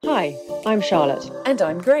Hi, I'm Charlotte. And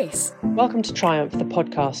I'm Grace. Welcome to Triumph, the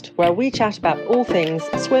podcast, where we chat about all things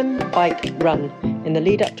swim, bike, run in the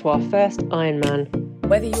lead up to our first Ironman.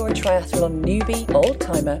 Whether you're a triathlon newbie,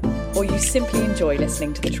 old-timer, or you simply enjoy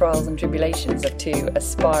listening to the trials and tribulations of two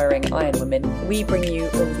aspiring Ironwomen, we bring you all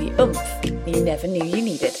the oomph you never knew you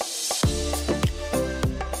needed.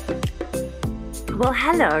 Well,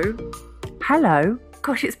 hello. Hello.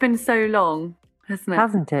 Gosh, it's been so long, hasn't it?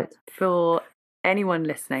 Hasn't it? For anyone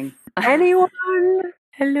listening. Anyone?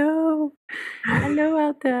 Hello. Hello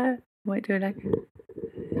out there. Might do it like,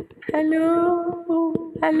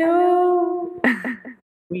 hello. Hello.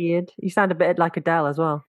 Weird. You sound a bit like Adele as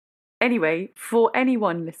well. Anyway, for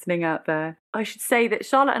anyone listening out there, I should say that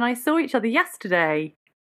Charlotte and I saw each other yesterday.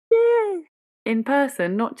 Yeah. In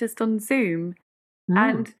person, not just on Zoom.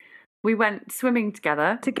 And we went swimming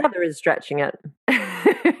together. Together is stretching it.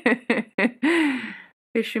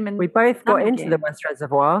 Fisherman. We both got into the West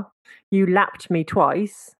Reservoir. You lapped me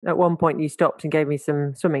twice. At one point you stopped and gave me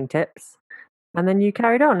some swimming tips. And then you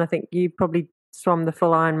carried on. I think you probably swam the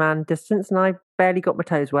full Ironman distance and I barely got my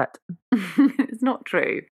toes wet. It's not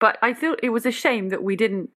true. But I thought it was a shame that we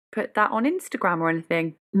didn't put that on Instagram or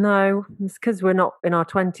anything. No, it's because we're not in our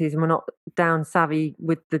 20s and we're not down savvy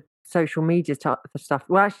with the social media type of stuff.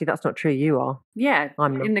 Well, actually, that's not true. You are. Yeah,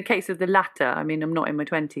 I'm not. In the case of the latter, I mean, I'm not in my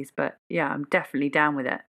 20s, but yeah, I'm definitely down with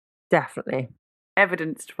it. Definitely.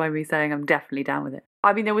 Evidenced by me saying I'm definitely down with it.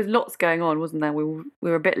 I mean, there was lots going on, wasn't there? We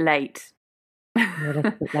were a bit late. We're a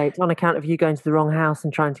little bit late on account of you going to the wrong house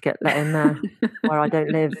and trying to get let in there where I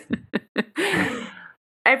don't live.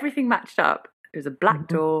 Everything matched up. It was a black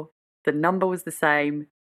door. The number was the same.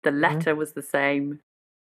 The letter was the same.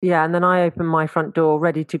 Yeah, and then I opened my front door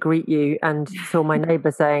ready to greet you and saw my neighbour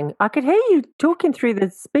saying, I could hear you talking through the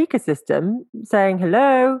speaker system, saying,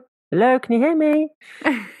 hello, can you hear me?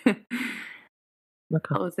 I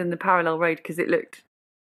was in the parallel road because it looked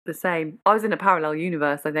the same. I was in a parallel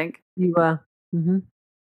universe, I think. You were. Mm-hmm.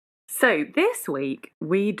 So this week,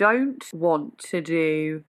 we don't want to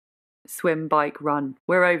do swim, bike, run.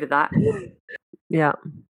 We're over that. Yeah.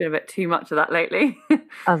 Been a bit too much of that lately.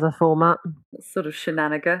 As a format. Sort of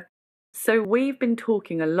shenanigan. So we've been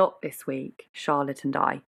talking a lot this week, Charlotte and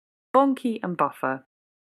I. Bonky and Buffer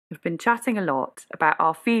have been chatting a lot about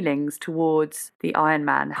our feelings towards the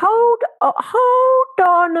Ironman. Hold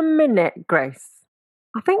on a minute, Grace.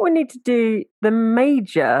 I think we need to do the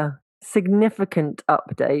major significant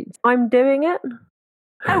update. I'm doing it.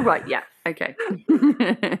 Oh, right, yeah, okay.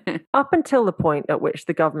 Up until the point at which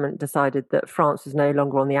the government decided that France was no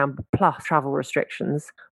longer on the Amber Plus travel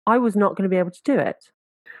restrictions, I was not going to be able to do it.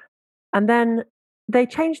 And then they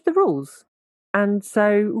changed the rules. And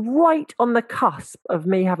so right on the cusp of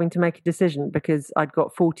me having to make a decision, because I'd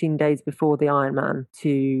got 14 days before the Ironman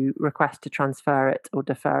to request to transfer it or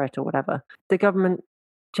defer it or whatever, the government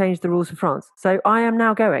changed the rules for France. So I am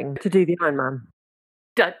now going to do the Ironman.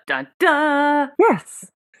 Da, da, da.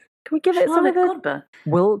 Yes. Can we give it some of the... Godber.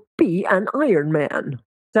 Will be an Ironman.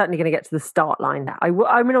 Certainly going to get to the start line.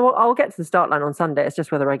 I'll get to the start line on Sunday. It's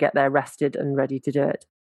just whether I get there rested and ready to do it.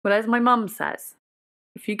 Well, as my mum says,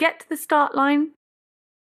 if you get to the start line,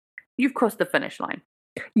 you've crossed the finish line.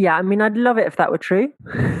 Yeah, I mean, I'd love it if that were true.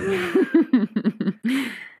 And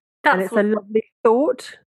it's a lovely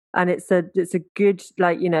thought. And it's a good,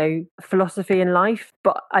 philosophy in life.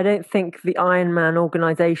 But I don't think the Ironman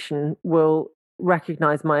organisation will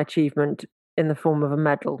recognise my achievement in the form of a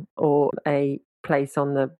medal or a place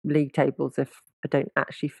on the league tables if I don't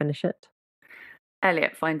actually finish it.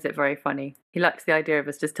 Elliot finds it very funny. He likes the idea of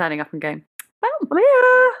us just turning up and going, well,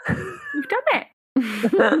 yeah, we've done it.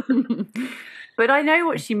 But I know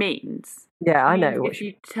what she means. Yeah, I know. If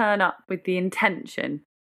you turn up with the intention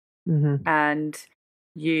and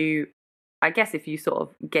I guess if you sort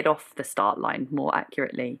of get off the start line more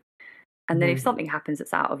accurately, and then if something happens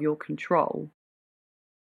that's out of your control,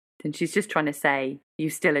 then she's just trying to say you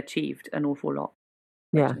still achieved an awful lot.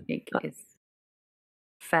 Which I think is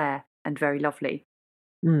fair and very lovely.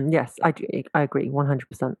 Yes, I agree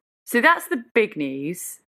 100%. So that's the big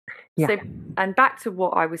news. Yeah. So, and back to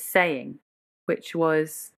what I was saying, which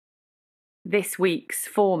was this week's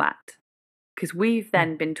format, because we've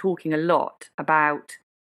then been talking a lot about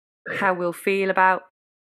how we'll feel about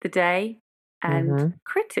the day and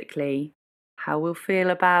critically how we'll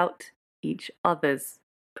feel about each other's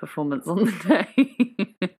performance on the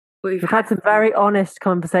day. We've had some very honest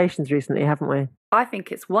conversations recently, haven't we? I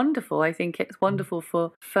think it's wonderful. I think it's wonderful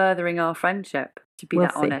for furthering our friendship to be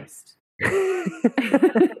honest.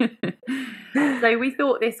 So we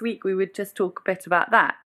thought this week we would just talk a bit about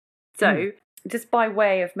that. So just by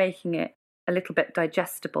way of making it a little bit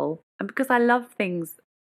digestible, and because I love things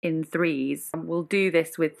in threes. And we'll do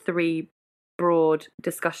this with 3 broad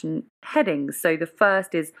discussion headings. So the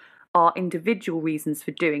first is our individual reasons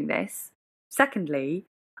for doing this. Secondly,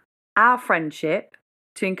 our friendship,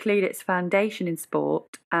 to include its foundation in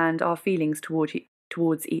sport and our feelings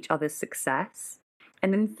towards each other's success.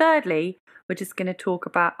 And then thirdly, we're just going to talk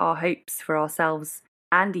about our hopes for ourselves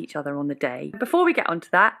and each other on the day. Before we get onto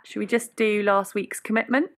that, should we just do last week's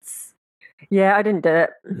commitments? Yeah, I didn't do it.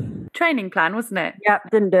 Training plan, wasn't it?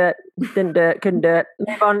 Yep, didn't do it. Couldn't do it.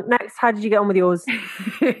 Move on. Next, how did you get on with yours?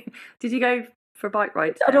 Did you go for a bike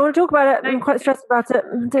ride today? I don't want to talk about it. I'm quite stressed about it.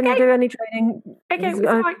 Didn't do any training. Okay, it's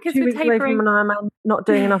all right, because 2 we're weeks away tapering. from an Ironman, not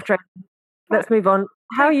doing enough training. Let's move on.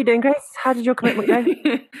 How are you doing, Grace? How did your commitment go?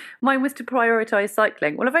 Mine was to prioritise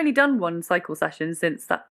cycling. Well, I've only done 1 cycle session since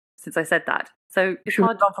I said that. So it's Should we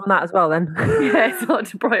hard move on from that as well then? Yeah, it's hard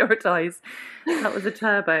to prioritise. That was a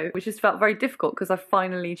turbo, which just felt very difficult because I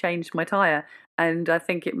finally changed my tyre, and I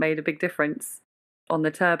think it made a big difference on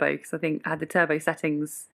the turbo because I think I had the turbo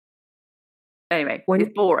settings. Anyway,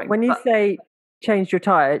 it's boring. When you say change your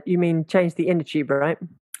tyre, you mean change the inner tube, right?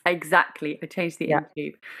 Exactly. I changed the inner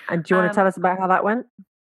tube. And do you want to tell us about how that went?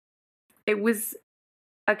 It was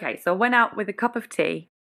okay. So I went out with a cup of tea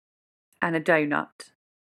and a donut,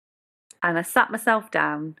 and I sat myself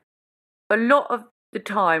down. A lot of the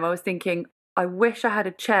time I was thinking, I wish I had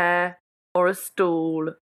a chair or a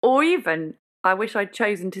stool, or even I wish I'd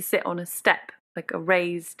chosen to sit on a step, like a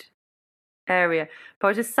raised area. But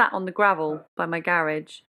I just sat on the gravel by my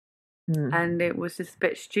garage. And it was just a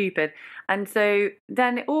bit stupid. And so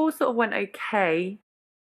then it all sort of went okay.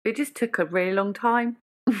 It just took a really long time.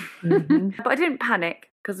 But I didn't panic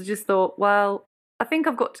because I just thought, well, I think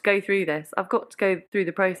I've got to go through this. I've got to go through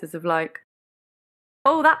the process of like,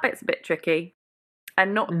 oh, that bit's a bit tricky.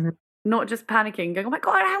 And not just panicking, going, oh my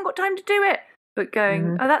God, I haven't got time to do it. But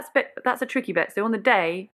going, oh, that's a tricky bit. So on the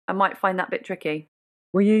day, I might find that bit tricky.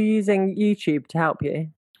 Were you using YouTube to help you?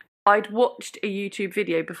 I'd watched a YouTube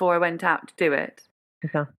video before I went out to do it.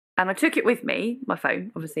 Okay. And I took it with me, my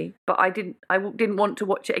phone, obviously, but I didn't want to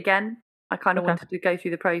watch it again. I kind of wanted to go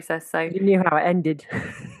through the process. So you knew how it ended.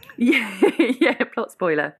 yeah, plot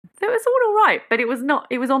spoiler. So it was all right, but it was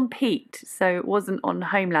on Pete, so it wasn't on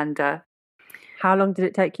Homelander. How long did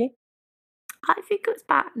it take you? I think it was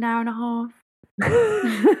about an hour and a half.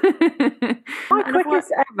 My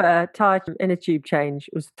quickest ever tyre in a tube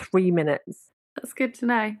change was 3 minutes. That's good to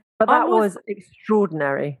know. But that was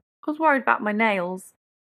extraordinary. I was worried about my nails.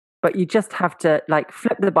 But you just have to like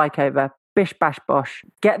flip the bike over, bish, bash, bosh,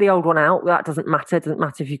 get the old one out. That doesn't matter. It doesn't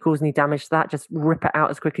matter if you cause any damage to that. Just rip it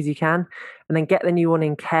out as quick as you can. And then get the new one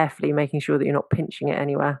in carefully, making sure that you're not pinching it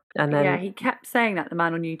anywhere. And then, yeah, he kept saying that, the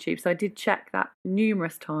man on YouTube. So I did check that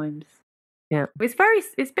numerous times. Yeah.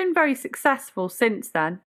 It's been very successful since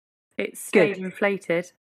then. It's stayed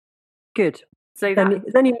inflated. Good. So then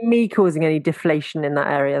it's only me causing any deflation in that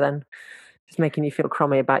area then. Just making you feel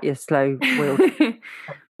crummy about your slow wheel.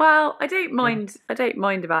 Well, I don't mind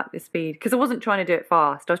about the speed because I wasn't trying to do it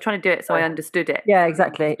fast. I was trying to do it so I understood it. Yeah,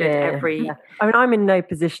 exactly. Yeah. I mean, I'm in no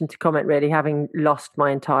position to comment really, having lost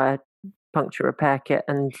my entire puncture repair kit.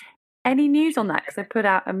 And any news on that? Because I put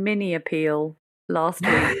out a mini appeal last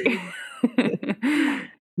week.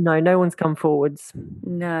 No one's come forwards.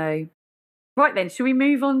 No. Right then, should we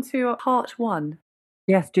move on to part 1?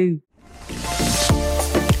 Yes, do.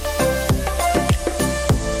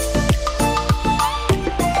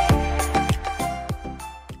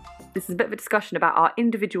 This is a bit of a discussion about our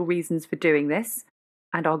individual reasons for doing this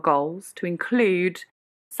and our goals, to include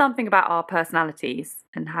something about our personalities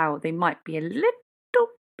and how they might be a little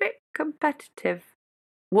bit competitive.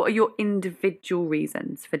 What are your individual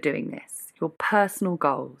reasons for doing this? Your personal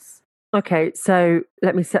goals? Okay, so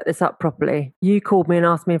let me set this up properly. You called me and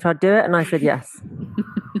asked me if I'd do it, and I said yes.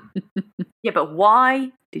 Yeah, but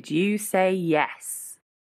why did you say yes?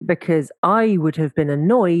 Because I would have been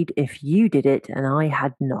annoyed if you did it and I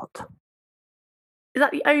had not. Is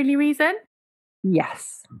that the only reason?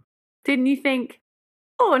 Yes. Didn't you think,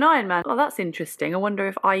 oh, an Ironman, oh, that's interesting. I wonder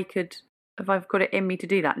if I've got it in me to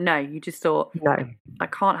do that. No, you just thought, no, I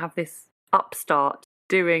can't have this upstart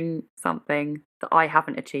doing something that I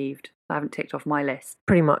haven't achieved. I haven't ticked off my list.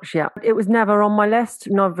 Pretty much, yeah. It was never on my list,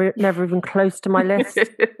 never even close to my list.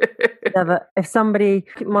 Never. If somebody,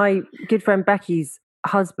 my good friend Becky's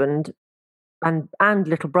husband and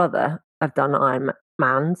little brother have done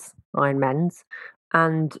Ironmans,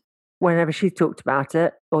 and whenever she's talked about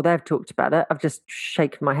it or they've talked about it, I've just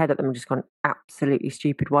shaken my head at them and just gone, absolutely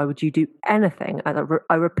stupid. Why would you do anything?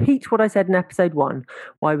 I repeat what I said in episode 1.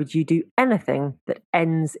 Why would you do anything that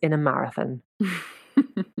ends in a marathon?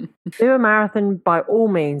 Do a marathon by all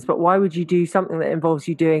means, but why would you do something that involves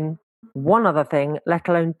you doing one other thing, let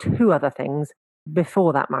alone two other things,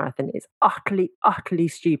 before that marathon? It's utterly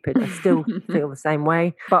stupid. I still feel the same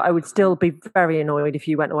way, but I would still be very annoyed if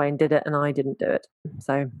you went away and did it and I didn't do it.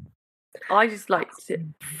 So I just like to,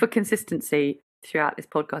 for consistency throughout this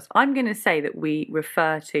podcast, I'm going to say that we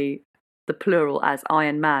refer to the plural as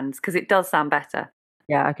Ironmans because it does sound better.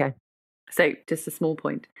 Yeah, okay. So just a small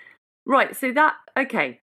point. Right, so that,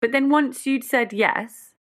 okay. But then once you'd said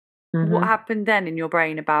yes, what happened then in your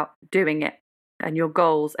brain about doing it and your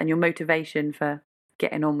goals and your motivation for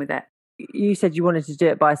getting on with it? You said you wanted to do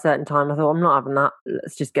it by a certain time. I thought, I'm not having that.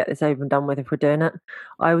 Let's just get this over and done with if we're doing it.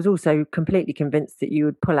 I was also completely convinced that you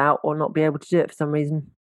would pull out or not be able to do it for some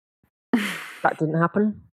reason. That didn't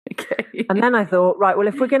happen. Okay. And then I thought, right, well,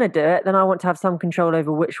 if we're going to do it, then I want to have some control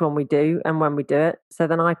over which one we do and when we do it. So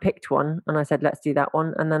then I picked one and I said, let's do that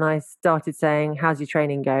one. And then I started saying, how's your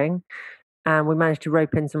training going? And we managed to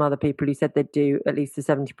rope in some other people who said they'd do at least the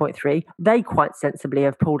 70.3. They quite sensibly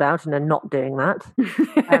have pulled out and are not doing that.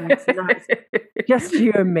 So now it's just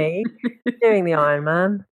you and me doing the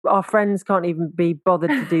Ironman. Our friends can't even be bothered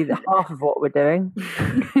to do half of what we're doing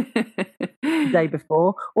the day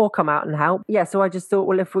before or come out and help. Yeah, so I just thought,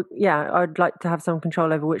 well, I'd like to have some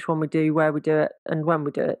control over which one we do, where we do it, and when we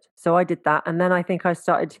do it. So I did that. And then I think I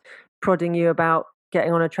started prodding you about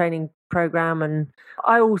getting on a training program, and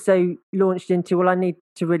I also launched into, well, I need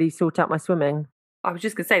to really sort out my swimming. I was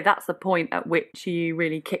just going to say that's the point at which you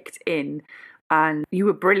really kicked in and you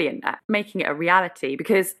were brilliant at making it a reality,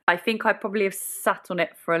 because I think I probably have sat on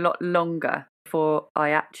it for a lot longer before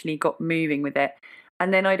I actually got moving with it,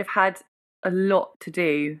 and then I'd have had a lot to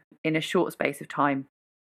do in a short space of time.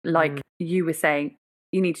 Like you were saying,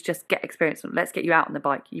 you need to just get experience. Let's get you out on the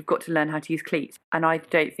bike. You've got to learn how to use cleats. And I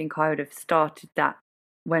don't think I would have started that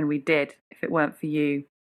when we did if it weren't for you.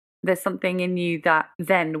 There's something in you that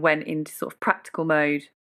then went into sort of practical mode.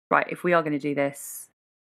 Right, if we are going to do this,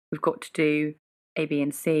 we've got to do A, B,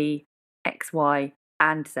 and C, X, Y,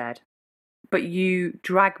 and Z. But you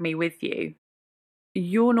drag me with you.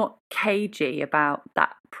 You're not cagey about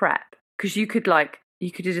that prep, because you could have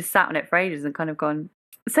just sat on it for ages and kind of gone,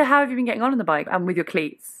 so how have you been getting on the bike and with your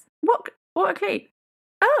cleats? What a cleat?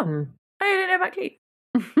 Oh, I don't know about cleats.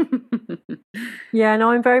 Yeah,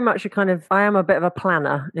 no, I'm very much I am a bit of a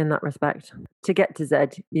planner in that respect. To get to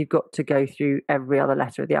Z, you've got to go through every other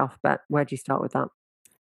letter of the alphabet. Where do you start with that?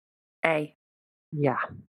 A. Yeah.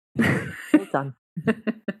 Well done.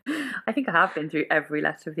 I think I have been through every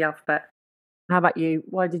letter of the alphabet. How about you?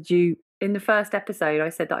 Why did you? In the first episode, I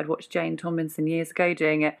said that I'd watched Jane Tomlinson years ago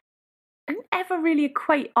doing it. I didn't ever really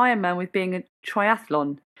equate Ironman with being a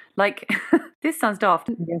triathlon. Like, this sounds daft.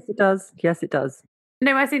 Yes, it does. Yes, it does.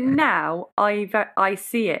 No, as in now, I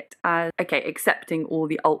see it as, okay, accepting all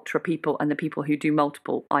the ultra people and the people who do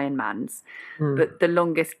multiple Ironmans, but the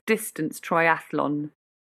longest distance triathlon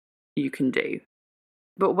you can do.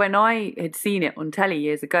 But when I had seen it on telly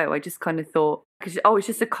years ago, I just kind of thought, it's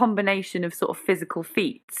just a combination of sort of physical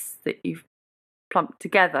feats that you've plumped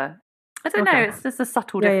together. I don't know, it's just a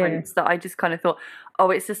subtle difference that I just kind of thought,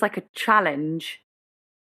 it's just like a challenge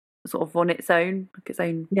sort of on its own, like its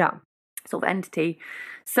own sort of entity.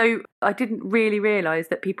 So I didn't really realise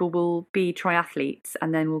that people will be triathletes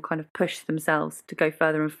and then will kind of push themselves to go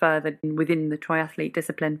further and further within the triathlon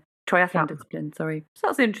discipline, sorry. So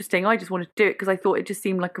that's interesting. I just wanted to do it because I thought it just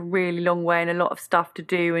seemed like a really long way and a lot of stuff to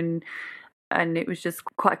do, and it was just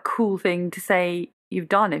quite a cool thing to say you've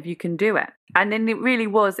done if you can do it. And then it really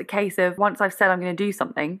was a case of, once I've said I'm going to do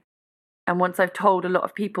something, and once I've told a lot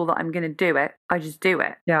of people that I'm going to do it, I just do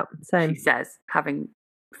it. Yeah, same. She says, having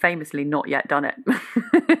famously not yet done it.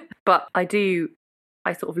 But I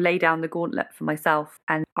sort of lay down the gauntlet for myself.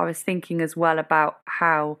 And I was thinking as well about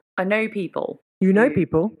how I know people. You know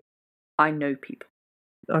people? I know people.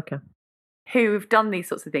 Okay. Who have done these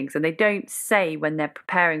sorts of things, and they don't say when they're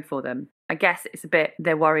preparing for them. I guess it's a bit,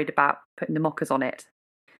 they're worried about putting the mockers on it.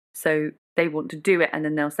 So they want to do it, and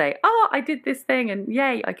then they'll say, I did this thing, and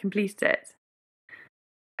yay, I completed it.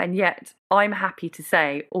 And yet, I'm happy to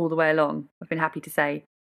say all the way along, I've been happy to say,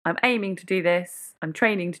 I'm aiming to do this, I'm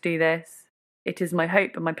training to do this, it is my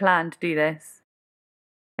hope and my plan to do this.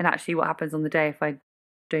 And actually what happens on the day if I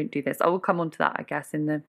don't do this? I will come on to that, I guess, in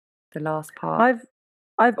the last part.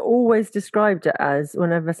 I've always described it as,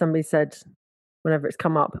 whenever it's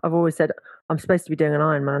come up, I've always said, I'm supposed to be doing an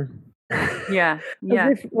Ironman. Yeah.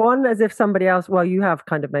 As if somebody else, well, you have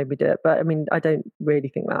kind of made me do it, but I mean, I don't really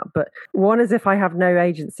think that. But one, as if I have no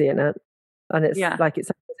agency in it, and it's like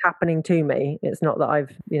it's happening to me. It's not that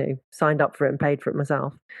I've signed up for it and paid for it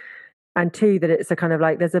myself. And two, that it's a kind of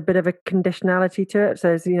like there's a bit of a conditionality to it.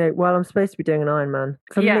 So it's, well, I'm supposed to be doing an Ironman.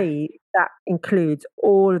 For me, that includes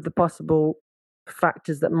all of the possible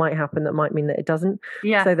factors that might happen that might mean that it doesn't.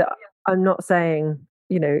 Yeah. So that I'm not saying,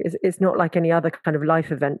 it's not like any other kind of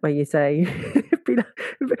life event where you say it'd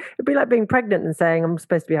be like being pregnant and saying I'm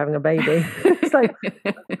supposed to be having a baby. It's like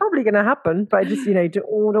probably going to happen, but I just don't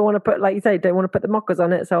want to put, like you say, don't want to put the mockers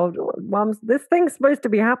on it. So this thing's supposed to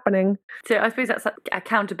be happening. So I suppose that's like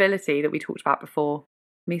accountability that we talked about before.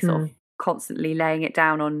 Me sort of constantly laying it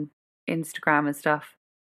down on Instagram and stuff.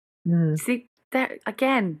 See, there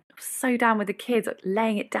again, I'm so down with the kids, like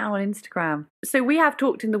laying it down on Instagram. So we have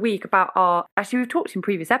talked in the week about we've talked in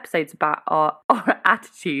previous episodes about our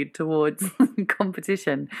attitude towards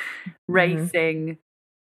competition, racing.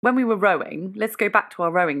 When we were rowing, let's go back to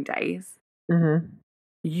our rowing days.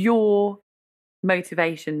 Your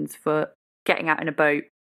motivations for getting out in a boat,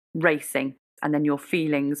 racing, and then your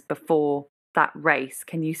feelings before that race.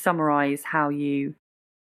 Can you summarise how you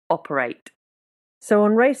operate? So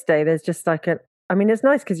on race day, there's just like it's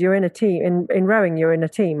nice because you're in a team. In rowing, you're in a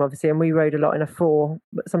team, obviously, and we rowed a lot in a 4,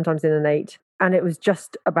 but sometimes in an 8. And it was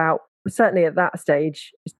just about, certainly at that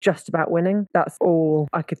stage, it's just about winning. That's all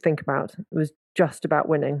I could think about. It was just about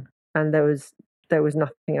winning. And there was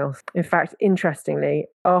nothing else. In fact, interestingly,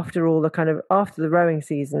 after the rowing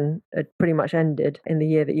season had pretty much ended in the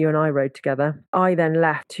year that you and I rowed together, I then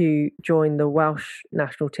left to join the Welsh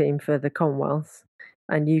national team for the Commonwealths.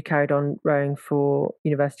 And you carried on rowing for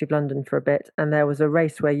University of London for a bit. And there was a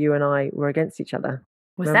race where you and I were against each other.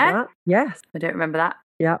 Remember that? Yes. I don't remember that.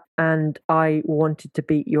 Yeah. And I wanted to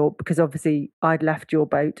beat because obviously I'd left your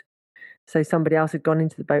boat. So somebody else had gone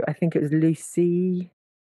into the boat. I think it was Lucy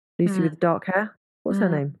with dark hair. What's her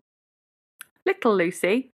name? Little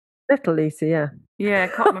Lucy. Little Lucy, yeah. Yeah,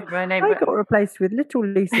 I can't remember her name. I got replaced with Little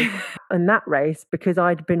Lucy. In that race, because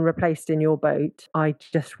I'd been replaced in your boat, I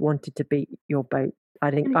just wanted to beat your boat.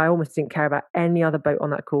 I almost didn't care about any other boat on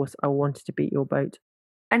that course. I wanted to beat your boat.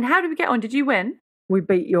 And how did we get on? Did you win? We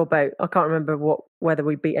beat your boat. I can't remember whether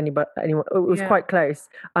we beat anyone. It was quite close.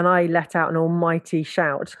 And I let out an almighty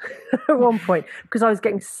shout at one point because I was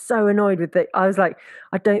getting so annoyed with it. I was like,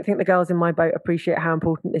 I don't think the girls in my boat appreciate how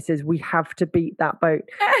important this is. We have to beat that boat.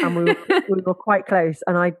 And we were quite close.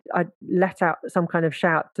 And I let out some kind of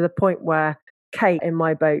shout to the point where Kate in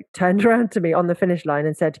my boat turned around to me on the finish line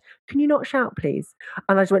and said, "Can you not shout, please?"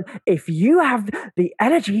 And I just went, "If you have the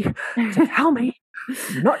energy to tell me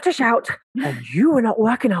not to shout, then you were not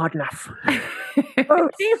working hard enough." Oh,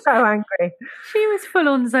 she's so angry. She was full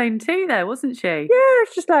on zone 2 there, wasn't she? Yeah,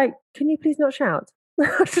 it's just like, can you please not shout?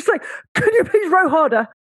 It's just like, can you please row harder?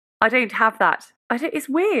 I don't have that. It's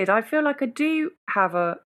weird. I feel like I do have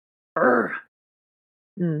a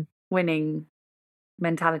winning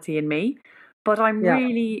mentality in me. But I'm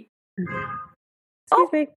really...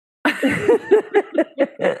 Excuse me.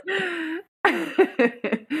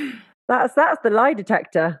 That's the lie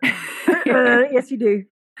detector. Yes, you do.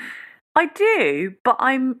 I do, but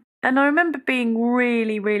I remember being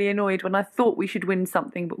really, really annoyed when I thought we should win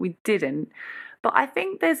something, but we didn't. But I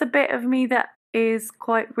think there's a bit of me that is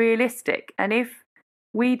quite realistic. And if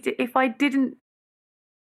I didn't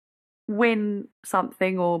win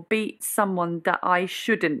something or beat someone that I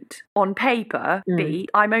shouldn't on paper beat,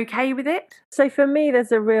 I'm okay with it. So for me,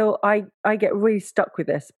 there's a real, I get really stuck with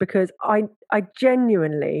this because I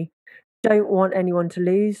genuinely don't want anyone to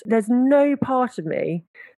lose. There's no part of me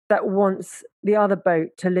that wants the other boat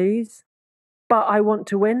to lose, but I want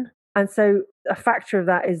to win. And so a factor of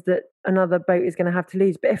that is that another boat is going to have to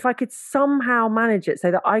lose. But if I could somehow manage it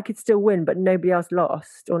so that I could still win, but nobody else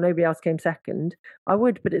lost or nobody else came second, I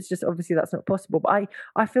would. But it's just obviously that's not possible. But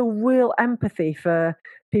I feel real empathy for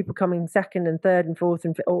people coming second and third and fourth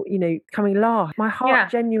or coming last. My heart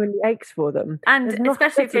genuinely aches for them. And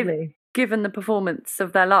especially if they've given the performance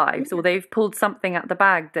of their lives or they've pulled something out the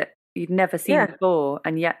bag that you'd never seen before,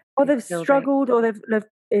 and yet or they've struggled or they've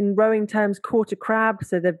in rowing terms caught a crab,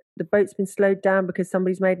 so the boat's been slowed down because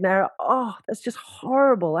somebody's made an error. Oh, that's just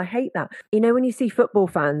horrible. I hate that. When you see football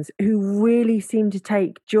fans who really seem to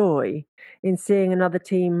take joy in seeing another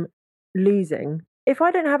team losing, if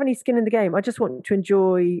I don't have any skin in the game, I just want to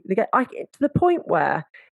enjoy the game. To the point where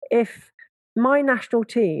if my national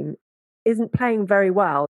team isn't playing very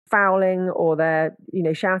well, fouling or they're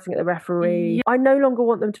shouting at the referee, I no longer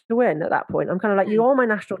want them to win at that point. I'm kind of like, you are my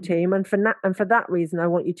national team, and for that reason I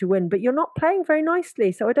want you to win, but you're not playing very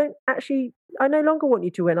nicely, so I no longer want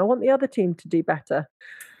you to win. I want the other team to do better.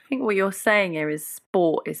 I think what you're saying here is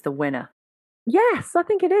sport is the winner. Yes, I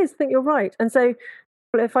think it is. I think you're right. And so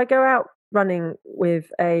if I go out running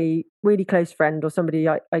with a really close friend or somebody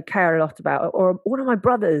I care a lot about, or one of my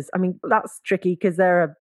brothers. I mean, that's tricky because they're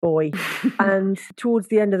a boy. And towards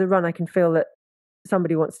the end of the run, I can feel that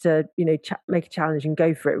somebody wants to, make a challenge and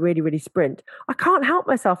go for it, really, really sprint. I can't help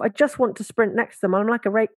myself. I just want to sprint next to them. I'm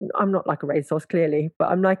not like a racehorse, clearly,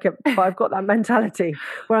 but but I've got that mentality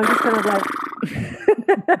where I'm just kind of like,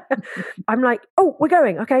 I'm like, oh, we're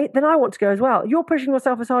going. Okay, then I want to go as well. You're pushing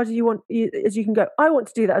yourself as hard as you can go. I want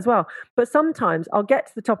to do that as well. But sometimes I'll get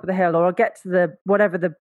to the top of the hill, or I'll get to whatever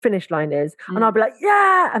the finish line is, and I'll be like,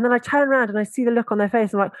 yeah. And then I turn around and I see the look on their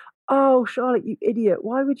face. And I'm like, oh, Charlotte, you idiot.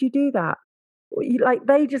 Why would you do that?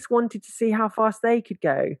 They just wanted to see how fast they could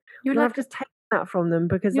go. I've just taken that from them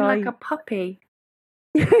because you're like a puppy.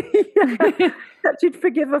 That you'd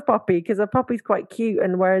forgive a puppy because a puppy's quite cute,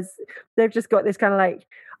 and whereas they've just got this kind of like,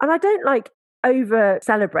 and I don't like over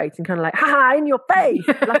celebrate and kind of like, ha in your face.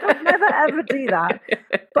 Like I'd never ever do that.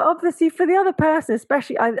 But obviously for the other person,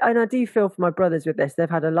 especially, and I do feel for my brothers with this. They've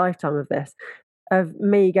had a lifetime of this, of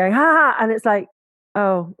me going ha, and it's like,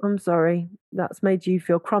 oh, I'm sorry. That's made you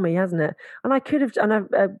feel crummy, hasn't it? And I could have. And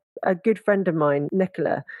a good friend of mine,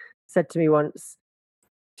 Nicola, said to me once,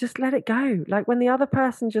 "Just let it go. Like when the other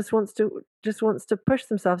person just wants to push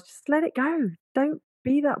themselves, just let it go. Don't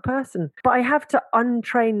be that person." But I have to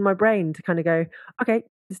untrain my brain to kind of go, okay,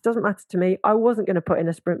 this doesn't matter to me. I wasn't going to put in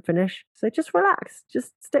a sprint finish, so just relax.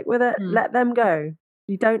 Just stick with it. Let them go.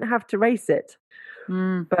 You don't have to race it.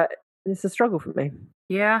 But it's a struggle for me.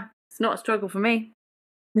 Yeah, it's not a struggle for me.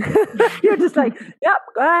 You're just like, yep,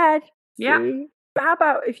 go ahead. Yeah. But how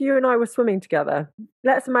about if you and I were swimming together?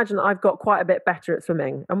 Let's imagine that I've got quite a bit better at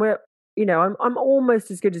swimming, and I'm almost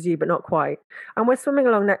as good as you, but not quite. And we're swimming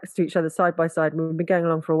along next to each other, side by side, and we've been going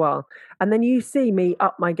along for a while. And then you see me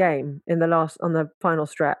up my game on the final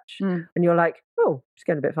stretch, and you're like, oh, she's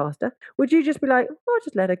going a bit faster. Would you just be like, oh,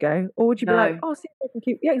 just let her go, or would you be like, oh, see if I can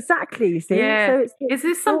keep? Yeah, exactly. You see, yeah. So is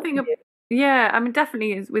this something? Yeah, I mean,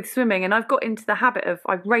 definitely with swimming, and I've got into the habit of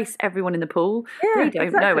I race everyone in the pool. Yeah, they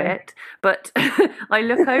don't know it, but I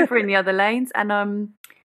look over in the other lanes, and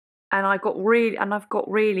I've got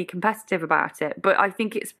really competitive about it. But I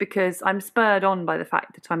think it's because I'm spurred on by the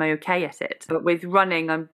fact that I'm okay at it. But with running,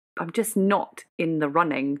 I'm just not in the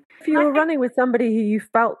running. If you were running with somebody who you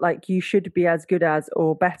felt like you should be as good as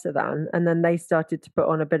or better than, and then they started to put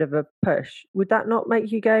on a bit of a push, would that not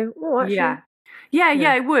make you go, oh, actually?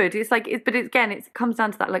 Yeah, it would. It's like, but again, it comes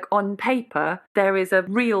down to that. Like on paper, there is a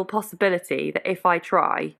real possibility that if I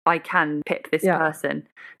try, I can pip this person.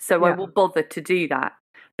 So I will bother to do that.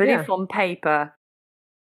 But if on paper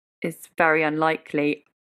it's very unlikely,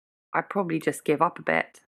 I probably just give up a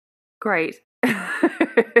bit. Great.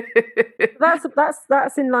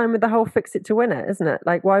 That's in line with the whole fix it to win it, isn't it?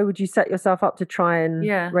 Like, why would you set yourself up to try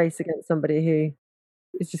and race against somebody who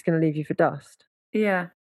is just going to leave you for dust? Yeah.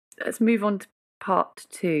 Let's move on to part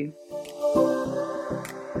 2.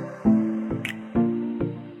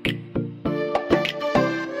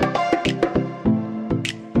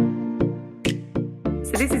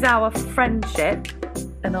 So this is our friendship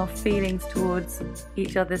and our feelings towards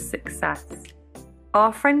each other's success.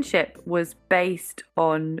 Our friendship was based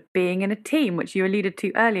on being in a team, which you alluded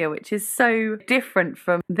to earlier, which is so different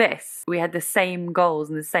from this. We had the same goals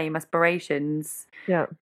and the same aspirations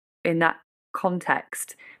in that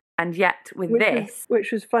context. And yet with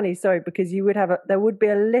which was funny, sorry, because you would have there would be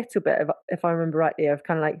a little bit of, if I remember rightly, of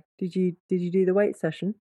kind of like, did you do the weight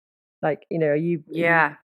session? Like, are you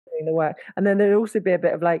doing the work? And then there'd also be a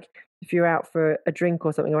bit of like, if you're out for a drink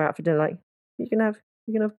or something, or out for dinner, like, you can have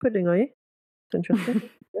pudding, are you? It's interesting.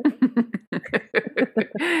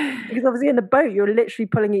 Because obviously in the boat you're literally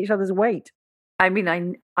pulling each other's weight. I mean,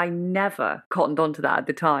 I never cottoned on to that at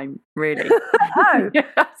the time, really. Oh,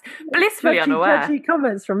 blissfully unaware. Judgy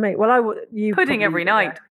comments from me. Well, you pudding every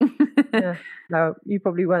night. No, you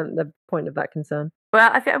probably weren't the point of that concern. Well,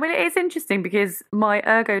 I mean, it is interesting because my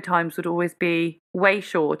ergo times would always be way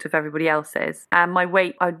short of everybody else's, and my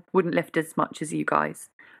weight I wouldn't lift as much as you guys.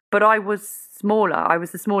 But I was smaller. I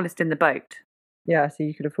was the smallest in the boat. Yeah, so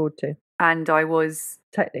you could afford to. And I was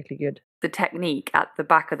technically good. The technique at the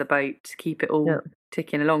back of the boat to keep it all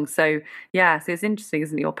ticking along. So so it's interesting,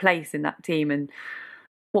 isn't it, your place in that team and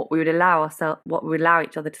what we would allow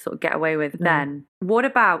each other to sort of get away with then. What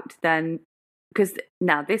about then, because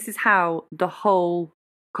now this is how the whole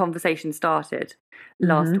conversation started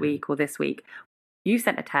last week or this week. You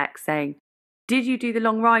sent a text saying, did you do the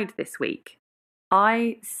long ride this week?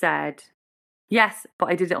 I said, yes, but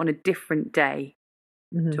I did it on a different day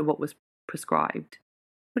to what was prescribed.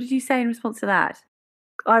 What did you say in response to that?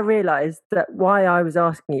 I realised that why I was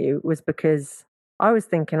asking you was because I was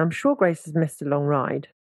thinking, I'm sure Grace has missed a long ride.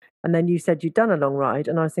 And then you said you'd done a long ride.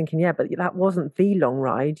 And I was thinking, yeah, but that wasn't the long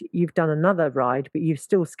ride. You've done another ride, but you've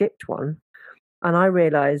still skipped one. And I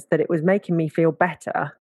realized that it was making me feel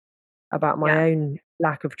better about my own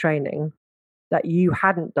lack of training, that you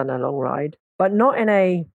hadn't done a long ride, but not in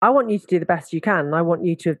a, I want you to do the best you can. I want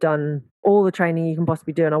you to have done all the training you can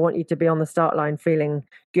possibly do. And I want you to be on the start line feeling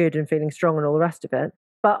good and feeling strong and all the rest of it.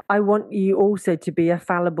 But I want you also to be a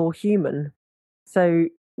fallible human. So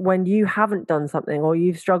when you haven't done something or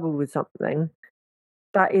you've struggled with something,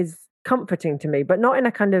 that is comforting to me, but not in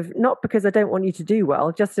a kind of, not because I don't want you to do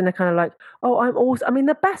well, just in a kind of like, oh, I'm also, I mean,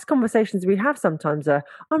 the best conversations we have sometimes are,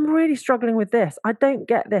 I'm really struggling with this. I don't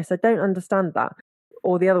get this. I don't understand that.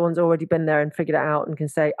 Or the other one's already been there and figured it out and can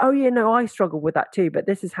say, oh, yeah, no, I struggle with that too, but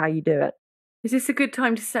this is how you do it. Is this a good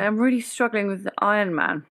time to say I'm really struggling with the Iron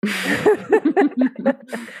Man?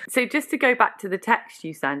 So just to go back to the text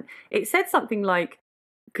you sent, it said something like,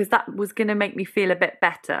 because that was going to make me feel a bit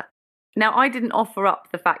better. Now, I didn't offer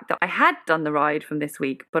up the fact that I had done the ride from this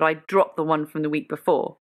week, but I dropped the one from the week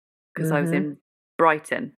before because I was in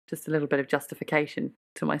Brighton. Just a little bit of justification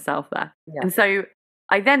to myself there. Yeah. And so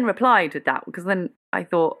I then replied with that, because then I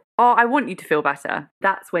thought, oh, I want you to feel better.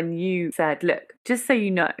 That's when you said, look, just so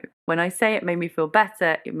you know, when I say it made me feel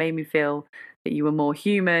better, it made me feel that you were more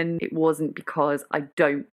human. It wasn't because I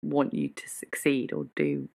don't want you to succeed or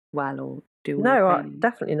do well or do all No,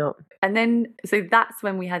 definitely not. And then, so that's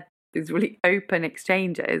when we had these really open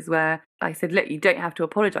exchanges where I said, look, you don't have to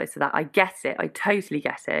apologise for that. I get it. I totally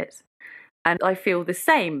get it. And I feel the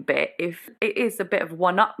same bit if it is a bit of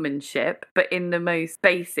one-upmanship, but in the most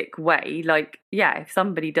basic way. Like, yeah, if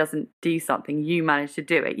somebody doesn't do something, you manage to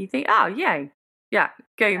do it. You think, oh, yeah,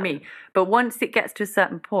 go me. But once it gets to a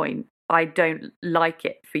certain point, I don't like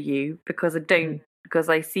it for you because because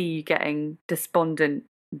I see you getting despondent,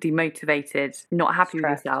 demotivated, not happy with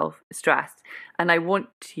yourself, stressed. And I want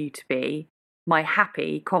you to be my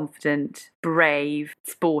happy, confident, brave,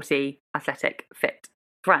 sporty, athletic, fit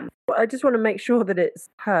friend. I just want to make sure that it's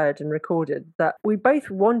heard and recorded that we both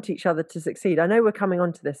want each other to succeed. I know we're coming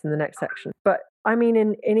on to this in the next section, but I mean,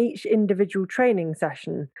 in each individual training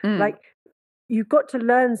session, like, you've got to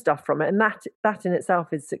learn stuff from it, and that in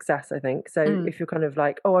itself is success, I think. So if you're kind of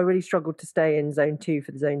like, oh, I really struggled to stay in zone 2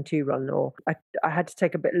 for the zone 2 run, or I had to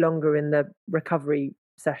take a bit longer in the recovery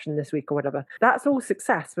session this week or whatever, that's all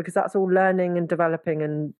success, because that's all learning and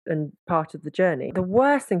developing and part of the journey. The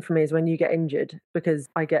worst thing for me is when you get injured, because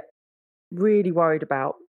I get really worried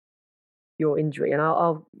about your injury, and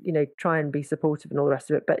I'll try and be supportive and all the rest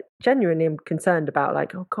of it, but genuinely I'm concerned about,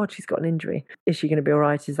 like, oh God, she's got an injury. Is she going to be all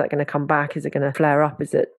right? Is that going to come back? Is it going to flare up?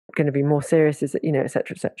 Is it going to be more serious? Is it, et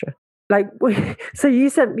cetera, et cetera. Like, so you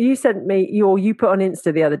sent me, you put on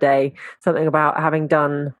Insta the other day something about having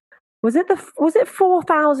done, was it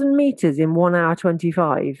 4,000 meters in 1 hour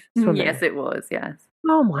 25 swimming? Yes, it was. Yes.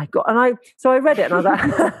 Oh my God. And I read it and I was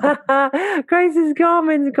like, Grace's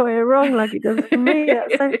Carmen's got it wrong like it does for me.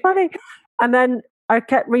 That's so funny. And then I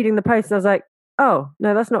kept reading the post and I was like, oh,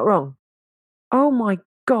 no, that's not wrong. Oh my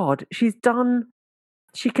God. She can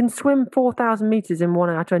swim 4,000 meters in 1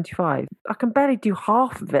 hour 25. I can barely do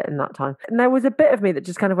half of it in that time. And there was a bit of me that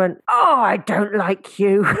just kind of went, oh, I don't like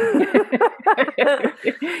you. Because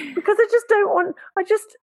I just don't want,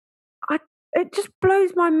 it just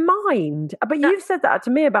blows my mind. But you've said that to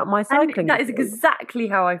me about my cycling. That is exactly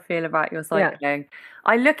how I feel about your cycling. Yeah.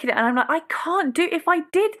 I look at it and I'm like, I can't do, if I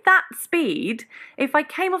did that speed, if I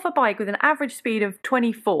came off a bike with an average speed of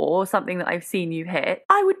 24 or something that I've seen you hit,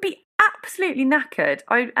 I would be absolutely knackered.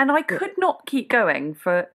 I could not keep going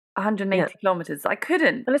for 180 kilometres. I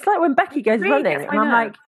couldn't. And it's like when Becky goes running, and I'm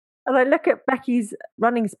like, and I look at Becky's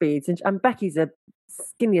running speeds, and Becky's a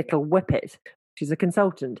skinny little whippet. She's a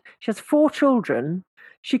consultant. She has 4 children.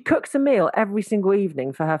 She cooks a meal every single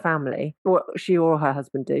evening for her family, or she or her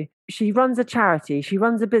husband do. She runs a charity. She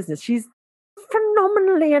runs a business. She's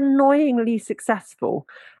phenomenally, annoyingly successful.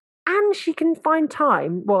 And she can find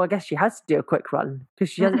time. Well, I guess she has to do a quick run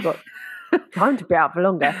because she hasn't got time to be out for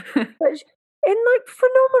longer. But in like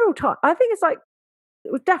phenomenal time. I think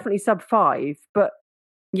it was definitely sub 5, but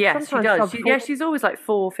yes, she does. She's always like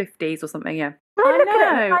 4:50s or something. Yeah,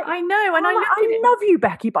 I know. And I love you,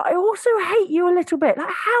 Becky, but I also hate you a little bit. Like,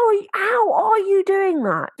 how are you doing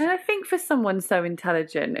that? And I think for someone so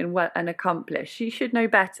intelligent and accomplished, she should know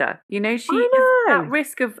better. She is at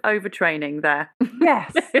risk of overtraining there.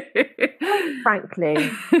 Yes,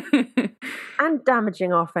 frankly, and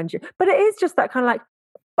damaging our friendship. But it is just that kind of like,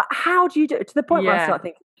 but how do you do it? To the point where I start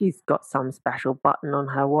thinking, she's got some special button on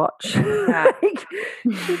her watch. Yeah.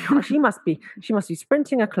 She must be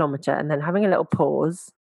sprinting a kilometre and then having a little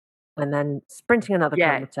pause and then sprinting another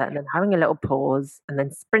Yeah. kilometre, and then having a little pause, and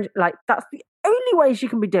then sprint. Like, that's the only way she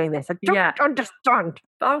can be doing this. I don't understand.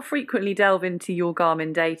 But I'll frequently delve into your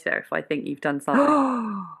Garmin data if I think you've done something.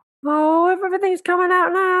 Oh, everything's coming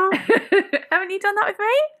out now. Haven't you done that with me?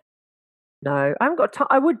 No, I haven't got time.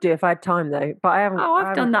 I would do if I had time, though, but I haven't. Oh,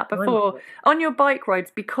 I've done that before. On your bike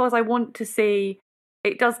rides, because I want to see,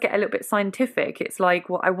 it does get a little bit scientific. It's like,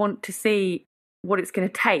 well, I want to see what it's going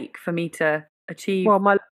to take for me to achieve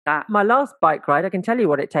that. My last bike ride, I can tell you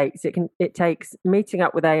what it takes. It takes meeting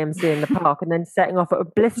up with AMC in the park and then setting off at a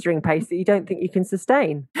blistering pace that you don't think you can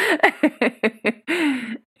sustain.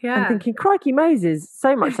 Yeah. I'm thinking, crikey Moses,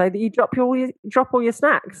 so much so that you drop all your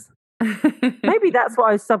snacks. Maybe that's what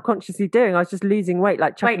I was subconsciously doing. I was just losing weight,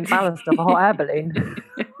 like chucking ballast off a hot air balloon.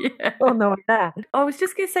 Yeah. Oh no, I'm there. I was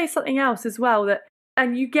just going to say something else as well,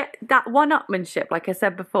 and you get that one-upmanship, like I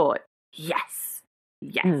said before. Yes.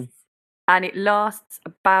 And it lasts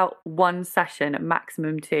about one session, at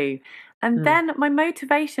maximum 2. And then my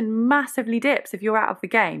motivation massively dips if you're out of the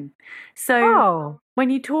game. So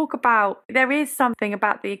when you talk about, there is something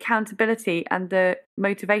about the accountability and the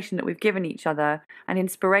motivation that we've given each other and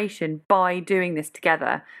inspiration by doing this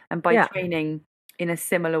together and by training in a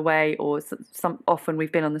similar way, or often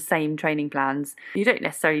we've been on the same training plans. You don't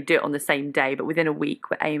necessarily do it on the same day, but within a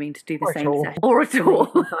week we're aiming to do the same session. Or at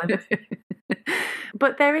all.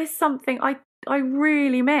 But there is something I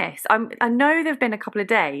really miss. I know there have been a couple of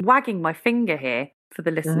days, wagging my finger here for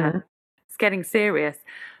the listener. It's getting serious.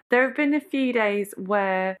 There have been a few days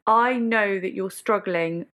where I know that you're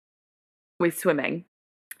struggling with swimming.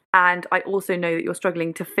 And I also know that you're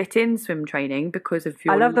struggling to fit in swim training because of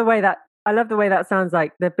your... I love the way that sounds.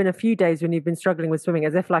 Like there've been a few days when you've been struggling with swimming,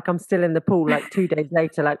 as if like I'm still in the pool like 2 days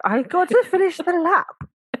later, like I got to finish the lap.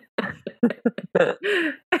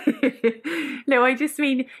 No, I just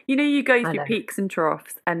mean, you go through peaks and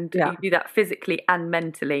troughs, and you do that physically and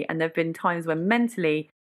mentally, and there have been times when mentally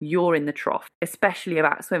you're in the trough, especially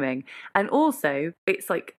about swimming. And also it's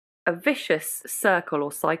like a vicious circle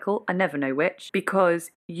or cycle, I never know which,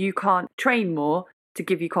 because you can't train more to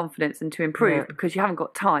give you confidence and to improve because you haven't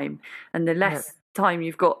got time, and the less time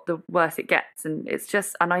you've got, the worse it gets. And it's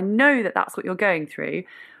just, and I know that that's what you're going through.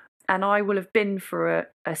 And I will have been for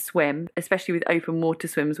a swim, especially with open water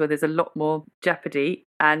swims where there's a lot more jeopardy,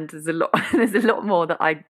 and there's a lot more that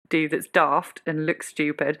I do that's daft and looks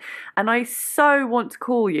stupid. And I so want to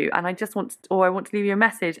call you, and I want to leave you a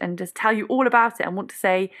message and just tell you all about it, and want to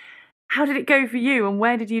say, how did it go for you, and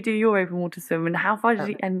where did you do your open water swim, and how far did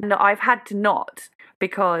you? And I've had to not,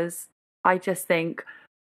 because I just think,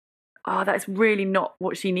 that's really not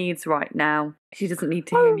what she needs right now. She doesn't need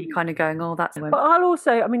to hear me kind of going, that's... But I'll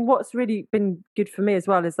also, what's really been good for me as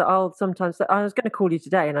well is that I'll sometimes, I was going to call you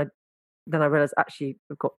today, and then I realised actually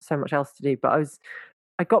I've got so much else to do. But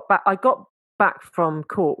I got back from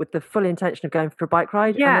court with the full intention of going for a bike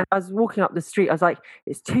ride. Yeah. And I was walking up the street, I was like,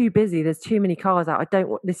 it's too busy, there's too many cars out.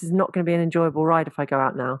 This is not going to be an enjoyable ride if I go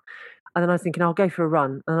out now. And then I was thinking, I'll go for a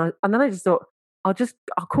run. And then I just thought, I'll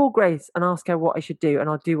call Grace and ask her what I should do, and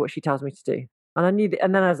I'll do what she tells me to do. And I knew that,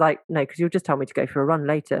 and then I was like, no, because you'll just tell me to go for a run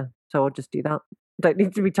later, so I'll just do that. Don't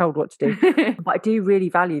need to be told what to do. But I do really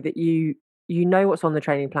value that you know what's on the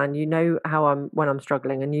training plan, you know when I'm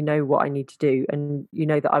struggling, and you know what I need to do, and you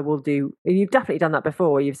know that I will do. And you've definitely done that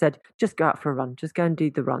before, where you've said, just go out for a run, just go and do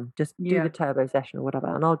the run, just do the turbo session or whatever,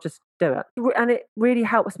 and I'll just do it. And it really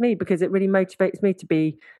helps me, because it really motivates me to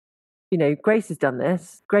be, Grace has done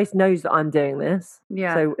this. Grace knows that I'm doing this.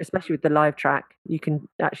 Yeah. So especially with the live track, you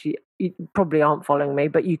probably aren't following me,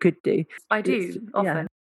 but you could do. I do often. Yeah.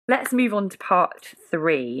 Let's move on to part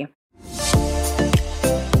 3.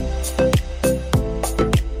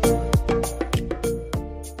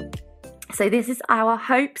 So this is our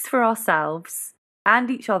hopes for ourselves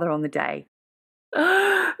and each other on the day.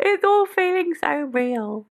 It's all feeling so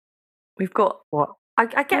real. We've got what? I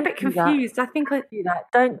get a bit confused. I think I do that.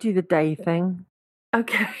 Don't do the day thing.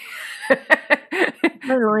 Okay. I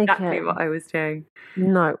don't like exactly it. What I was doing.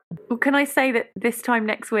 No. Well, can I say that this time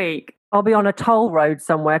next week I'll be on a toll road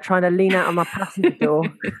somewhere trying to lean out of my passenger door,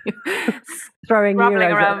 throwing rumbling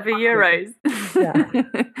euros around for euros.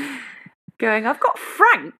 Yeah. Going, I've got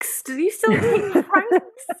francs. Do you still take francs?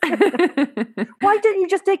 Why don't you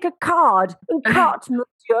just take a card? Un carte,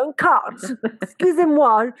 monsieur, un carte.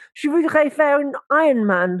 Excusez-moi, je voudrais faire un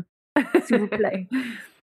Ironman, s'il vous plaît.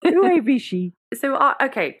 Où est Vichy? So,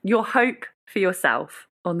 okay, your hope for yourself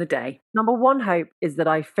on the day. Number 1 hope is that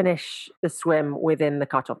I finish the swim within the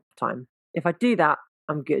cut-off time. If I do that,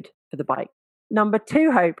 I'm good for the bike. Number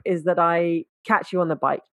 2 hope is that I catch you on the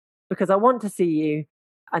bike, because I want to see you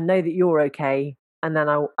and know that you're okay. And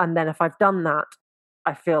then if I've done that,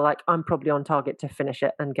 I feel like I'm probably on target to finish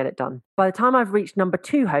it and get it done. By the time I've reached number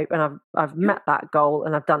 2 Hope and I've met that goal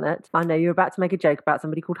and I've done it, I know you're about to make a joke about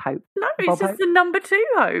somebody called Hope. No, Bob it's just Hope. the number 2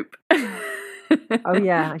 Hope. Oh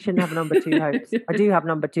yeah, I shouldn't have a number 2 Hopes. I do have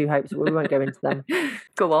number 2 Hopes, but we won't go into them.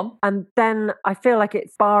 Go on. And then I feel like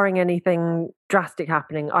it's barring anything drastic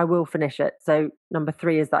happening, I will finish it. So number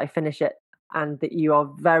 3 is that I finish it and that you are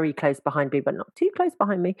very close behind me, but not too close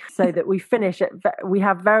behind me, so that we finish it. We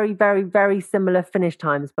have very, very, very similar finish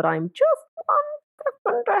times, but I'm just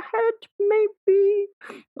 1 second ahead, maybe.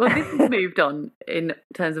 Well, this has moved on in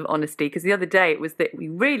terms of honesty, because the other day it was that we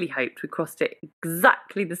really hoped we crossed it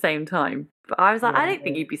exactly the same time. But I was like, I don't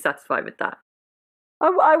think you'd be satisfied with that.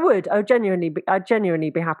 I would. I'd genuinely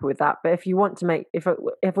be happy with that. But if you want to make, if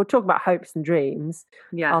we're talking about hopes and dreams,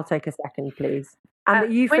 Yeah, I'll take a second, please. And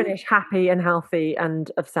that you finish happy and healthy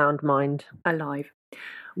and of sound mind. Alive.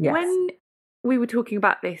 Yes. When we were talking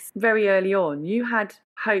about this very early on, you had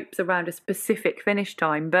hopes around a specific finish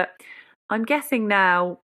time, but I'm guessing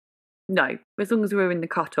now, no, as long as we're in the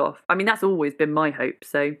cut-off. I mean, that's always been my hope,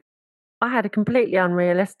 so. I had a completely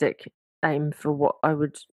unrealistic aim for what I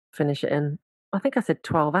would finish it in. I think I said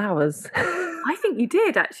 12 hours. I think you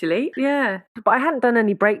did, actually, yeah. But I hadn't done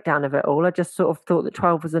any breakdown of it all. I just sort of thought that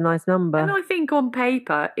 12 was a nice number. And I think on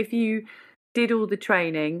paper, if you did all the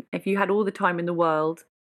training, if you had all the time in the world,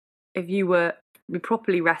 if you were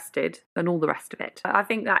properly rested and all the rest of it, I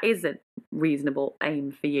think that is a reasonable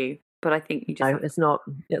aim for you. But I think you just... No, it's not.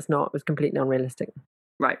 It's not. It was completely unrealistic.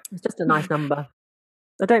 Right. It's just a nice number.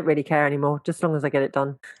 I don't really care anymore, just as long as I get it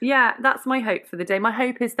done. Yeah, that's my hope for the day. My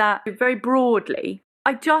hope is that, very broadly,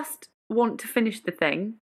 I just want to finish the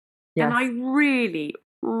thing. Yes. And I really,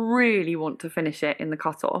 really want to finish it in the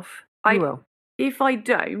cut-off. You will. If I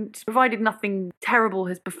don't, provided nothing terrible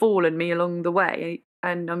has befallen me along the way,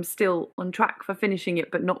 and I'm still on track for finishing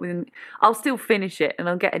it, but not within... I'll still finish it, and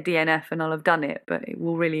I'll get a DNF, and I'll have done it, but it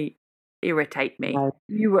will really irritate me. No,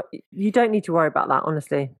 you don't need to worry about that,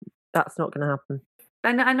 honestly. That's not going to happen.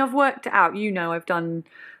 And I've worked it out. I've done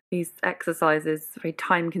these exercises, very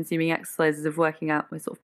time-consuming exercises of working out my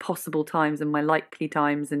sort of possible times and my likely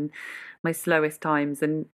times and my slowest times.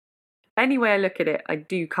 And any way I look at it, I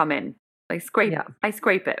do come in. I scrape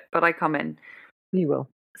it, but I come in. You will.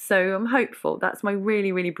 So I'm hopeful. That's my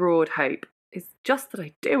really, really broad hope. It's just that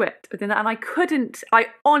I do it within that. And I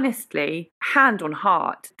honestly, hand on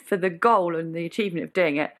heart, for the goal and the achievement of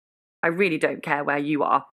doing it, I really don't care where you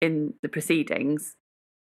are in the proceedings.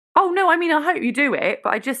 Oh, no, I mean, I hope you do it,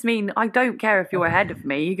 but I just mean, I don't care if you're ahead of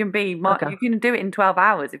me. You can you can do it in 12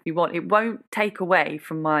 hours if you want. It won't take away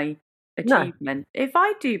from my achievement. No. If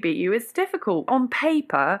I do beat you, it's difficult. On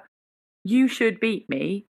paper, you should beat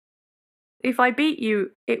me. If I beat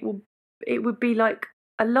you, it would be like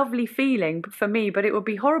a lovely feeling for me, but it would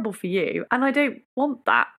be horrible for you. And I don't want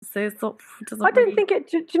that. So it's not, do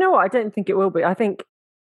you know what? I don't think it will be. I think...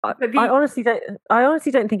 I honestly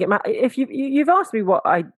don't think it matters. If you've asked me what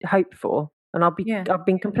I hope for, and I've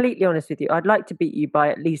been completely honest with you. I'd like to beat you by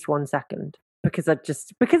at least 1 second, because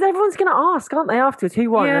everyone's going to ask, aren't they, afterwards, who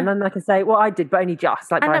won? Yeah. And then I can say, well, I did, but only just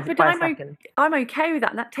by a second. I'm okay with that,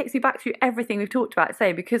 and that takes me back to everything we've talked about.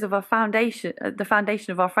 Say, because of our foundation, the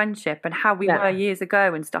foundation of our friendship, and how we were years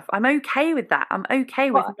ago and stuff. I'm okay with that. I'm okay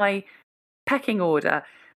with my pecking order,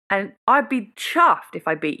 and I'd be chuffed if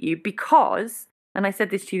I beat you because. And I said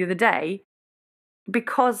this to you the other day,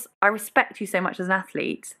 because I respect you so much as an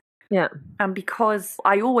athlete. Yeah. And because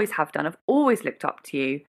I always have done, I've always looked up to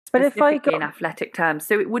you, specifically in athletic terms.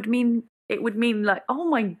 So it would mean like, oh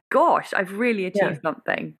my gosh, I've really achieved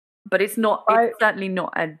something. But it's certainly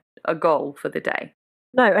not a goal for the day.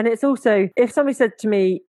 No, and it's also, if somebody said to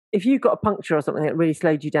me, if you got a puncture or something that really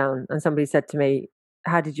slowed you down, and somebody said to me,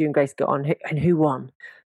 how did you and Grace get on, and who won?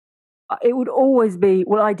 It would always be,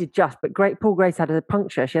 well, I did just, but poor Grace had a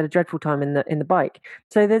puncture. She had a dreadful time in the bike.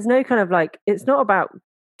 So there's no kind of like, it's not about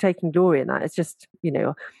taking glory in that. It's just,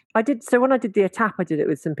 I did. So when I did the Étape, I did it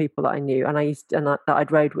with some people that I knew and that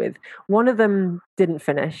I'd rode with. One of them didn't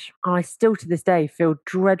finish. And I still to this day feel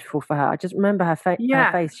dreadful for her. I just remember her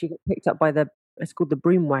face. She got picked up by it's called the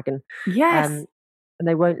broom wagon. Yes. And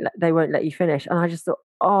they won't let you finish. And I just thought,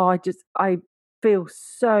 I feel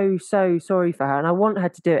so sorry for her, and I want her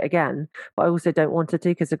to do it again, but I also don't want her to,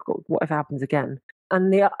 because what if it happens again?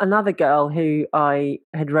 And another girl who I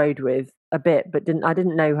had rode with a bit, but I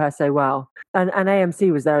didn't know her so well, and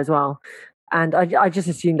AMC was there as well, and I just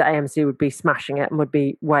assumed that AMC would be smashing it and would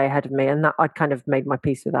be way ahead of me, and that I'd kind of made my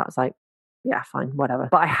peace with that. It's like, yeah, fine, whatever.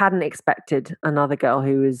 But I hadn't expected another girl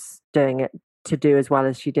who was doing it to do as well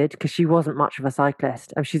as she did, because she wasn't much of a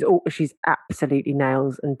cyclist, and she's absolutely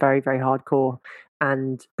nails and very, very hardcore,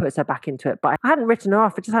 and puts her back into it. But I hadn't written her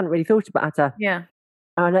off. I just hadn't really thought about her. Yeah.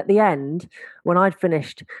 And at the end, when I'd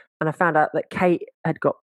finished and I found out that Kate had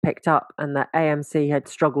got picked up and that AMC had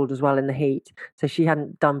struggled as well in the heat, so she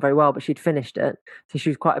hadn't done very well, but she'd finished it, so she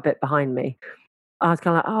was quite a bit behind me. I was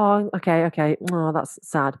kind of like, oh, okay, oh, that's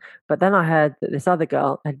sad. But then I heard that this other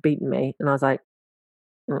girl had beaten me, and I was like,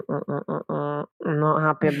 I'm not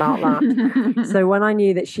happy about that. So when I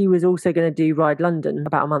knew that she was also going to do Ride London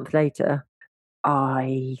about a month later,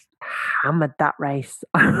 I hammered that race.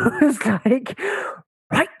 I was like,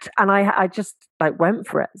 right, and I just like went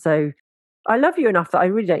for it. So I love you enough that I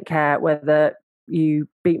really don't care whether you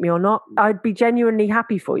beat me or not. I'd be genuinely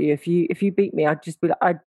happy for you if you beat me. I'd just be like,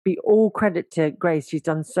 I'd be all credit to Grace. She's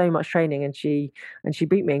done so much training, and she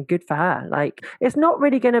beat me, and good for her. Like, it's not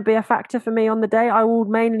really going to be a factor for me on the day. I will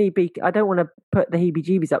mainly be, I don't want to put the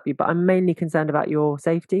heebie-jeebies up you, but I'm mainly concerned about your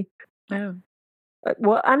safety. Oh.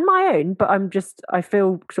 Well, and my own, but I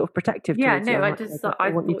feel sort of protective. Yeah, towards you. no,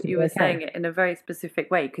 I thought you were saying it in a very specific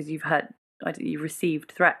way because you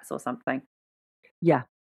received threats or something. Yeah.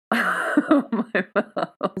 Oh my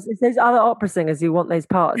God. There's other opera singers who want those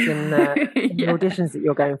parts in the auditions that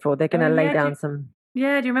you're going for. They're going to lay down some.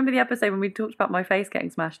 Yeah, do you remember the episode when we talked about my face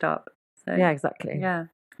getting smashed up? So, yeah, exactly. Yeah,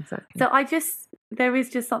 exactly. So there is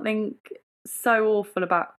just something so awful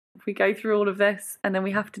about if we go through all of this and then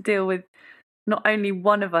we have to deal with not only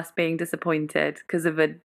one of us being disappointed because of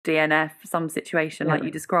a DNF, some situation like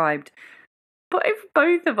you described, but if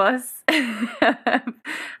both of us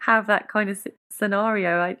have that kind of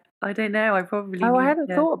scenario, I don't know. I probably I hadn't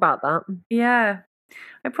thought about that. Yeah,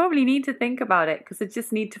 I probably need to think about it because I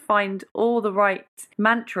just need to find all the right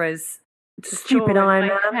mantras. Stupid Iron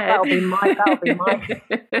Man.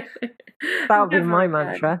 That'll be my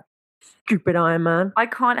mantra. Stupid Iron Man. I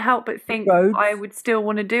can't help but think I would still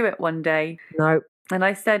want to do it one day. No. And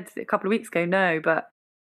I said a couple of weeks ago no, but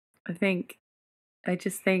I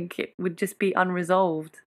just think it would just be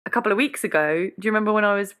unresolved. A couple of weeks ago, do you remember when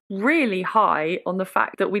I was really high on the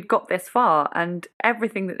fact that we'd got this far and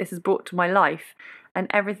everything that this has brought to my life and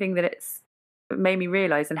everything that it's made me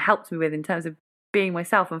realise and helped me with in terms of being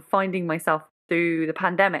myself and finding myself through the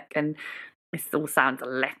pandemic? And this all sounds a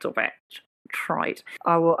little bit trite.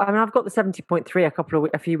 I've got the 70.3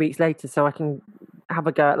 a few weeks later, so I can have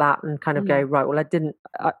a go at that and kind of go, right, well,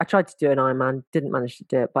 I tried to do an Ironman, didn't manage to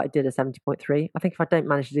do it, but I did a 70.3. I think if I don't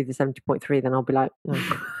manage to do the 70.3, then I'll be like,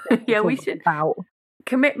 yeah, we should.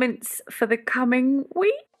 Commitments for the coming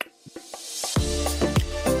week.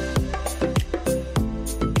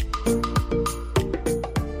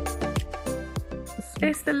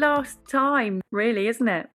 It's the last time, really, isn't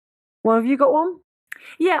it? Well, have you got one?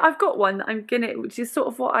 Yeah, I've got one. Which is sort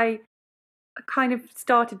of what I kind of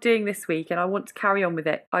started doing this week, and I want to carry on with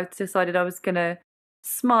it. I decided I was going to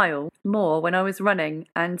smile more when I was running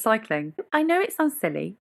and cycling. I know it sounds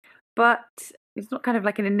silly, but it's not kind of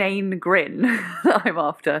like an inane grin that I'm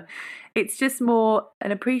after. It's just more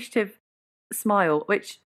an appreciative smile,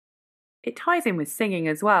 which it ties in with singing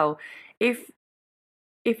as well. If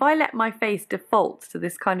I let my face default to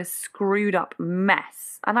this kind of screwed up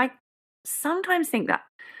mess, and I sometimes think that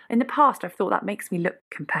in the past I've thought that makes me look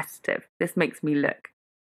competitive. This makes me look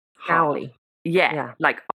jowly. Yeah,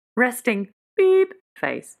 like resting beep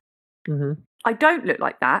face. Mm-hmm. I don't look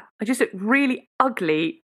like that. I just look really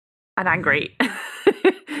ugly and angry.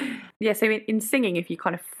 Yeah, so in singing, if you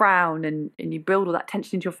kind of frown and you build all that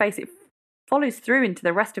tension into your face, it follows through into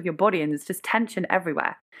the rest of your body and there's just tension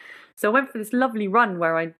everywhere. So I went for this lovely run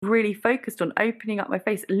where I really focused on opening up my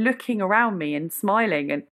face, looking around me and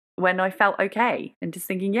smiling, and when I felt okay and just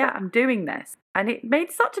thinking, yeah, I'm doing this. And it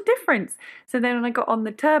made such a difference. So then when I got on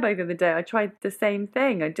the turbo the other day, I tried the same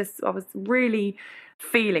thing. I was really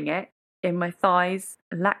feeling it in my thighs.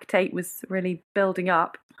 Lactate was really building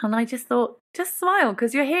up. And I just thought, just smile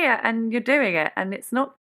because you're here and you're doing it and it's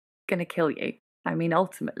not going to kill you. I mean,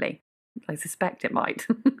 ultimately, I suspect it might.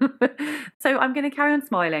 So I'm going to carry on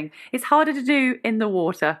smiling. It's harder to do in the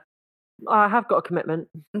water. I have got a commitment.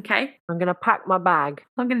 Okay. I'm going to pack my bag.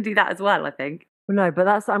 I'm going to do that as well, I think. No, but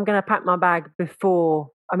I'm going to pack my bag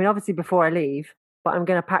obviously before I leave, but I'm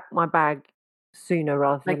going to pack my bag sooner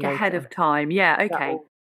rather than later. Ahead of time. Yeah, okay.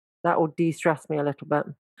 That will de-stress me a little bit.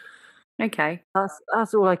 Okay.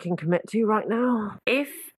 That's all I can commit to right now. If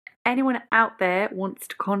anyone out there wants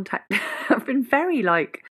to contact, I've been very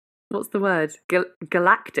what's the word?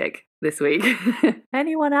 Galactic this week.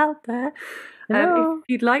 Anyone out there? If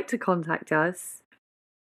you'd like to contact us.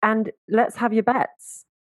 And let's have your bets.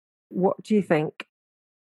 What do you think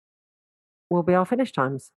will be our finish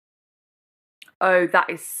times? Oh, that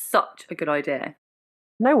is such a good idea.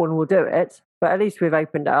 No one will do it, but at least we've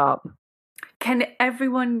opened it up. Can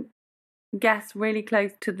everyone guess really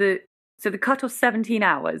close to the cut-off 17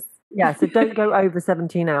 hours? Yeah, so don't go over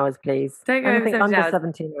 17 hours, please. Don't go over Anything 17 under hours.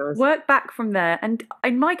 17 hours. Work back from there. And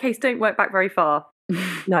in my case, don't work back very far.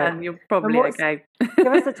 No. And you're probably okay. Give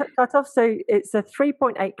us a cut-off. So it's a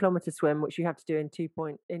 3.8 kilometre swim, which you have to do in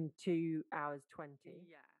 2 hours 20.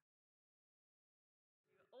 Yeah.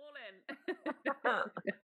 All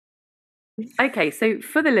in. Okay, so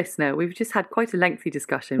for the listener, we've just had quite a lengthy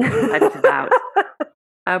discussion which we've edited out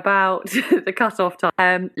about the cut-off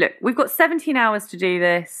time. Look, we've got 17 hours to do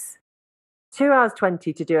this. 2 hours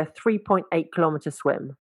 20 to do a 3.8 kilometre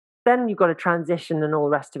swim. Then you've got a transition and all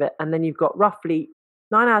the rest of it. And then you've got roughly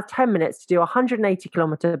 9 hours, 10 minutes to do a 180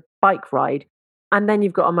 kilometre bike ride. And then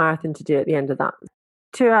you've got a marathon to do at the end of that.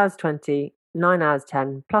 2 hours 20, 9 hours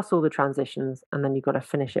 10, plus all the transitions. And then you've got to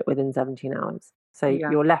finish it within 17 hours. So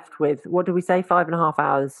you're left with, what do we say, 5.5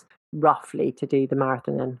 hours roughly to do the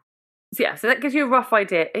marathon in. So yeah, so that gives you a rough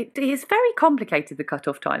idea. It is very complicated, the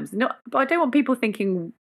cut-off times. But I don't want people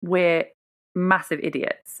thinking we're massive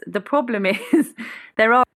idiots. The problem is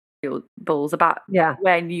there are balls about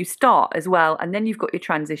when you start as well, and then you've got your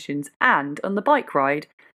transitions, and on the bike ride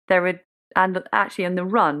and actually on the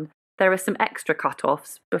run there are some extra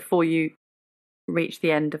cut-offs before you reach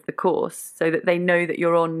the end of the course, so that they know that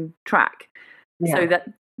you're on track, so that,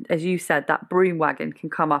 as you said, that broom wagon can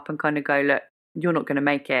come up and kind of go, look, you're not going to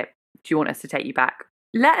make it, do you want us to take you back?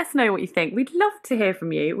 Let us know what you think. We'd love to hear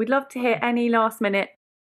from you. We'd love to hear any last minute.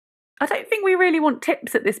 I don't think we really want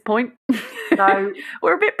tips at this point. No.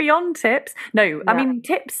 We're a bit beyond tips. No, yeah. I mean,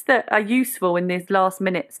 tips that are useful in these last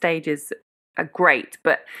minute stages are great.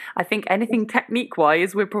 But I think anything technique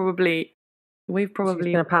wise, we've probably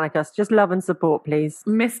going to panic us. Just love and support, please.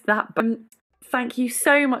 Missed that. But thank you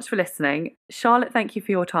so much for listening. Charlotte, thank you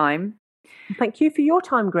for your time. Thank you for your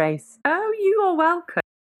time, Grace. Oh, you are welcome.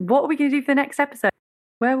 What are we going to do for the next episode?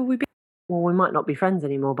 Where will we be? Well, we might not be friends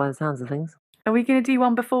anymore by the sounds of things. Are we going to do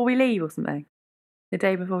one before we leave or something? The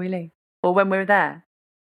day before we leave? Or when we're there?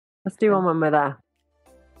 Let's do one when we're there.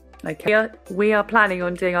 Okay. We are planning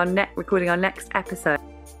on doing recording our next episode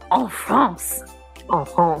en France. En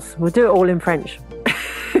France. We'll do it all in French.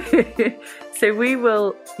 So you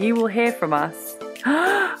will hear from us.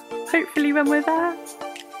 Hopefully when we're there.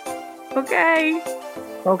 Okay.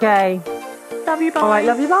 Okay. Love you, bye. All right,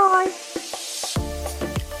 love you, bye.